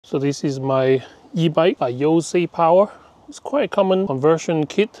So this is my e-bike by YOSE Power. It's quite a common conversion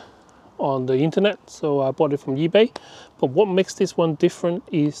kit on the internet, so I bought it from eBay. But what makes this one different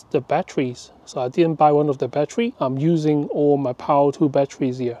is the batteries. So I didn't buy one of the battery. I'm using all my Power 2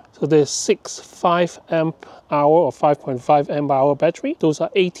 batteries here. So there's 6 5 amp hour or 5.5 amp hour battery. Those are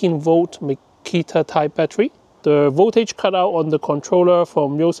 18 volt Makita type battery. The voltage cutout on the controller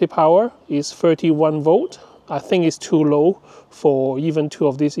from YOSE Power is 31 volt. I think it's too low for even 2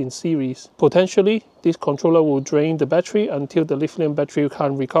 of these in series. Potentially, this controller will drain the battery until the lithium battery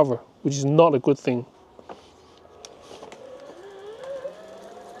can't recover, which is not a good thing.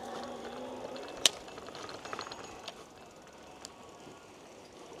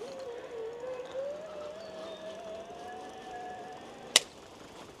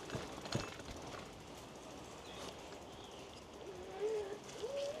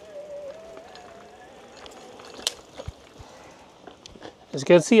 As you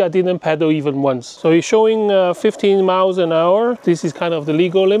can see, I didn't pedal even once. So it's showing 15 miles an hour. This is kind of the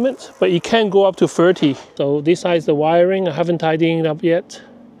legal limit, but it can go up to 30. So this side is the wiring. I haven't tidied it up yet,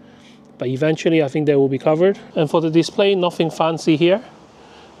 but eventually I think they will be covered. And for the display, nothing fancy here.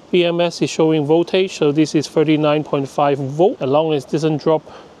 BMS is showing voltage, so this is 39.5 volt, as long as it doesn't drop.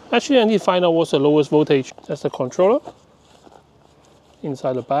 Actually, I need to find out what's the lowest voltage. That's the controller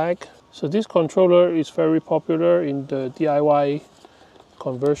inside the bag. So this controller is very popular in the DIY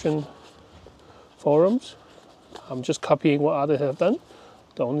conversion forums. I'm just copying what others have done.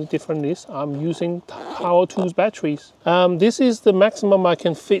 The only difference is I'm using Power 2's batteries. This is the maximum I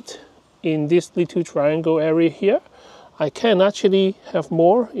can fit in this little triangle area here. I can actually have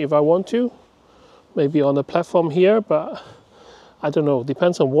more if I want to, maybe on the platform here, but I don't know,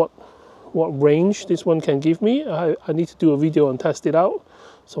 depends on what range this one can give me. I need to do a video and test it out.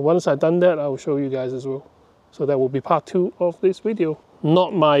 So once I've done that, I will show you guys as well. So that will be part 2 of this video.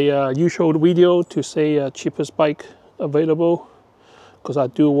 Not my usual video to say cheapest bike available, because I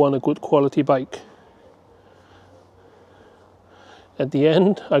do want a good quality bike. At the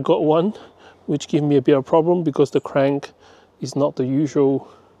end, I got one which gave me a bit of problem because the crank is not the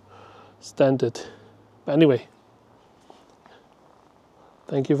usual standard. But anyway,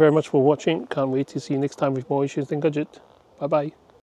 thank you very much for watching. Can't wait to see you next time with more issues and gadget. Bye bye.